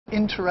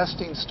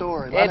interesting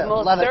story. It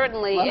most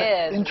certainly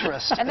is.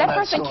 Interest and that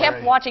person story.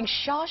 kept watching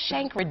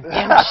Shawshank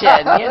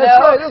Redemption, you know?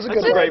 That's right, that was a good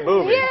That's a great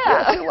movie. Yeah.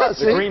 Yes, it was.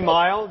 The Green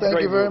Mile.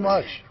 Thank you very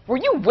much. Were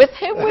you with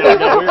him when Yeah, he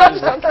no, we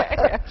was? were-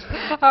 Okay.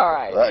 All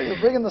right. Well, you're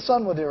bringing the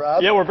sun with you,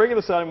 Rob. Yeah, we're bringing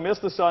the sun.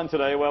 Missed the sun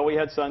today. Well, we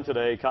had sun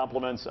today.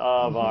 Compliments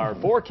of our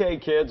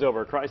 4K kids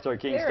over at Christ Our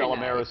King-Stella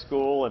Marist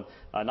School. And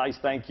a nice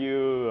thank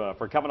you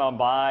for coming on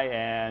by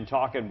and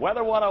talking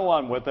Weather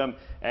 101 with them.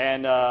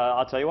 And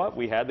I'll tell you what,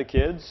 we had the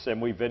kids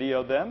and we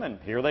videoed them, and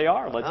here they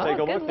are. Let's take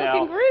a look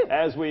now. Group.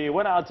 As we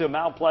went out to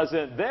Mount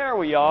Pleasant, there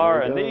we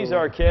are. And these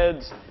are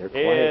kids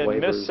in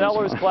Miss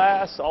Sellers'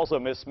 class, also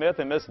Miss Smith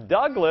and Miss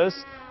Douglas.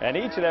 And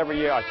each and every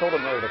year, I told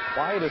them they were the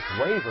quietest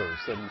wavers.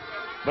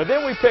 But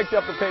then we picked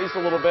up the pace a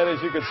little bit,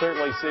 as you can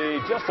certainly see.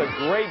 Just a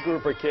great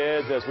group of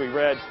kids as we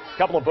read a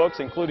couple of books,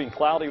 including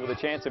Cloudy with a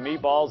Chance of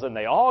Meatballs, and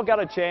they all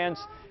got a chance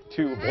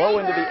to blow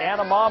into the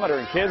anemometer.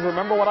 And kids,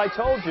 remember what I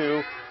told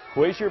you.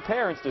 Quiz your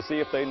parents to see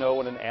if they know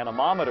what an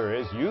anemometer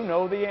is. You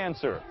know the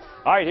answer.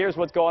 All right, here's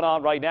what's going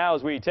on right now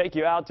as we take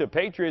you out to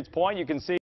Patriots Point. You can see